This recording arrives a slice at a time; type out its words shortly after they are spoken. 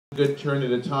good turn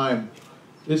at a time.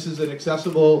 This is an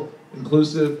accessible,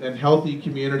 inclusive, and healthy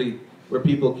community where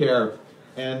people care.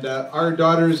 And our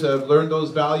daughters have learned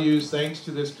those values thanks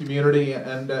to this community,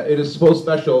 and it is so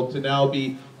special to now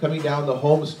be coming down the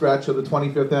home stretch of the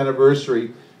 25th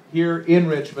anniversary here in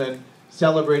Richmond,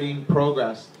 celebrating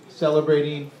progress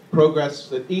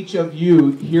that each of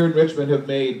you here in Richmond have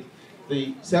made.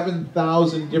 The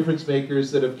 7,000 difference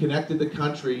makers that have connected the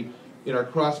country in our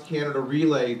cross-Canada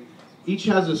relay, each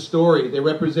has a story. They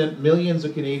represent millions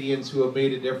of Canadians who have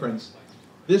made a difference.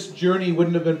 This journey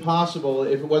wouldn't have been possible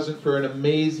if it wasn't for an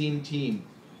amazing team.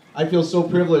 I feel so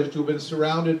privileged to have been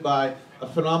surrounded by a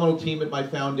phenomenal team at my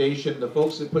foundation, the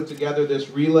folks that put together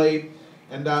this relay.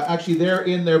 And actually they're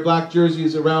in their black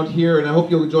jerseys around here, and I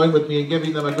hope you'll join with me in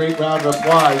giving them a great round of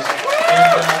applause.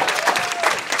 And,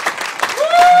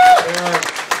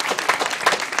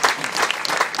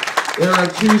 there are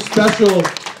two special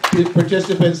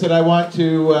participants that I want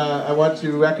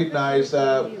to recognize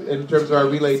in terms of our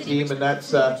relay team, and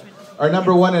that's our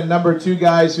number 1 and number 2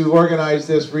 guys who organized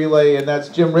this relay, and that's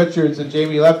Jim Richards and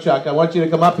Jamie Levchuk. I want you to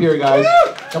come up here, guys.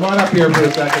 Come on up here for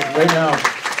a second, right now.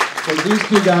 So these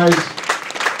two guys,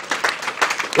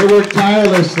 they worked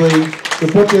tirelessly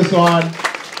to put this on,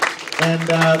 and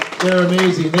they're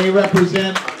amazing. They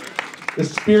represent the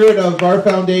spirit of our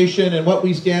foundation and what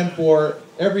we stand for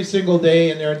every single day,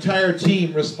 and their entire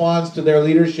team responds to their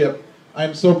leadership.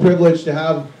 I'm so privileged to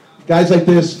have guys like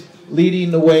this leading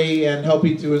the way and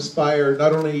helping to inspire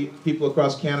not only people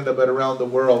across Canada but around the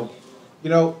world.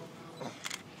 You know,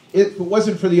 if it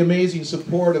wasn't for the amazing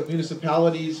support of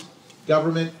municipalities,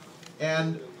 government,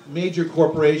 and major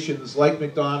corporations like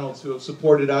McDonald's who have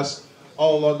supported us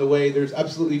all along the way, there's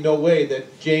absolutely no way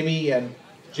that Jamie and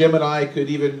Jim and I could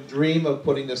even dream of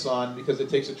putting this on, because it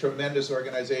takes a tremendous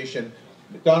organization.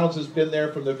 McDonald's has been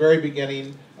there from the very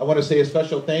beginning. I want to say a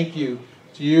special thank you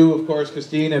to you, of course,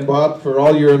 Christine and Bob, for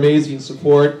all your amazing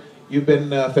support. You've been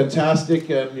fantastic,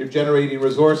 and you're generating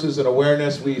resources and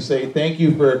awareness. We say thank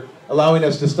you for allowing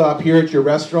us to stop here at your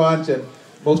restaurant, and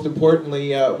most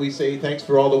importantly, we say thanks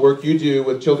for all the work you do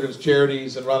with children's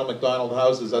charities and Ronald McDonald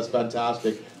Houses. That's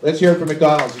fantastic. Let's hear it for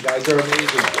McDonald's, you guys. They're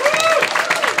amazing.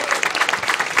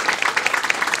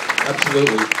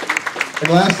 Absolutely. And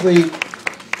lastly,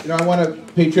 you know, I want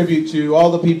to pay tribute to all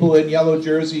the people in yellow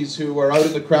jerseys who are out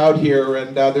in the crowd here,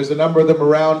 and there's a number of them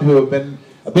around who have been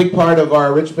a big part of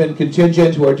our Richmond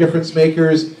contingent, who are difference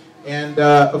makers. And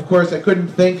of course, I couldn't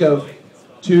think of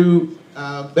two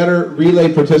better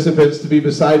relay participants to be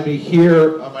beside me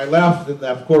here on my left, and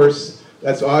of course,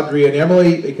 that's Audrey and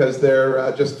Emily, because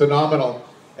they're just phenomenal.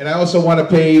 And I also want to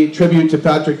pay tribute to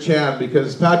Patrick Chan,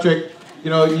 because Patrick, you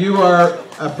know, you are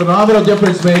a phenomenal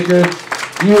difference maker.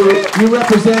 You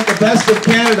represent the best of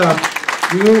Canada.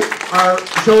 You are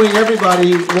showing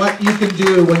everybody what you can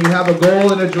do when you have a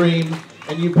goal and a dream,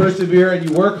 and you persevere and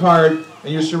you work hard,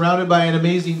 and you're surrounded by an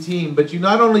amazing team. But you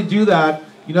not only do that,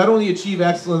 you not only achieve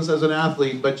excellence as an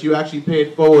athlete, but you actually pay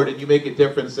it forward and you make a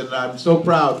difference. And I'm so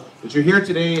proud that you're here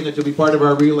today and that you'll be part of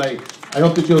our relay. I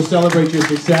hope that you'll celebrate your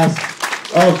success.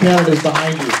 All of Canada is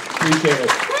behind you. Appreciate it.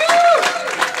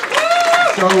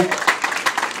 So,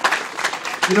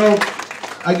 you know,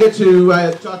 I get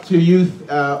to talk to youth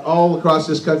all across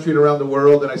this country and around the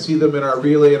world, and I see them in our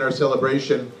relay and our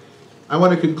celebration. I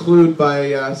want to conclude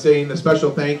by saying a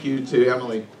special thank you to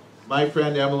Emily, my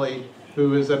friend Emily,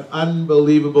 who is an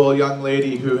unbelievable young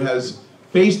lady who has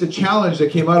faced a challenge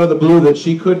that came out of the blue that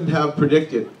she couldn't have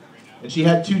predicted. And she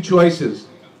had two choices: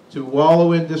 to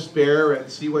wallow in despair and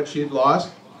see what she had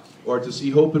lost, or to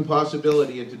see hope and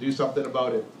possibility and to do something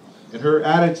about it. And her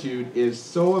attitude is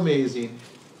so amazing.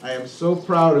 I am so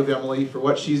proud of Emily for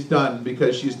what she's done,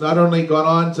 because she's not only gone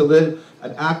on to live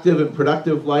an active and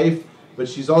productive life, but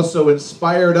she's also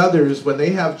inspired others when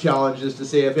they have challenges to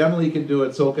say, if Emily can do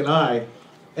it, so can I.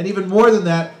 And even more than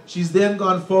that, she's then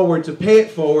gone forward to pay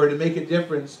it forward and make a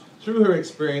difference through her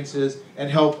experiences and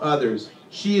help others.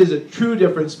 She is a true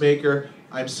difference maker.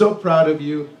 I'm so proud of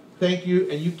you. Thank you,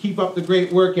 and you keep up the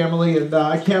great work, Emily, and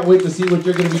I can't wait to see what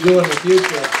you're going to be doing in the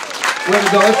future. Way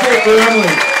to go. Let's hear it for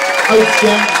Emily.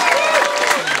 Outstanding.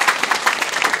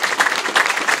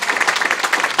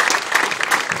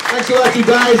 Thanks a lot, you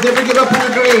guys. Never give up on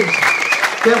your dreams.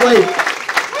 Can't wait.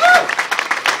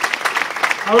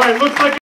 All right, looks like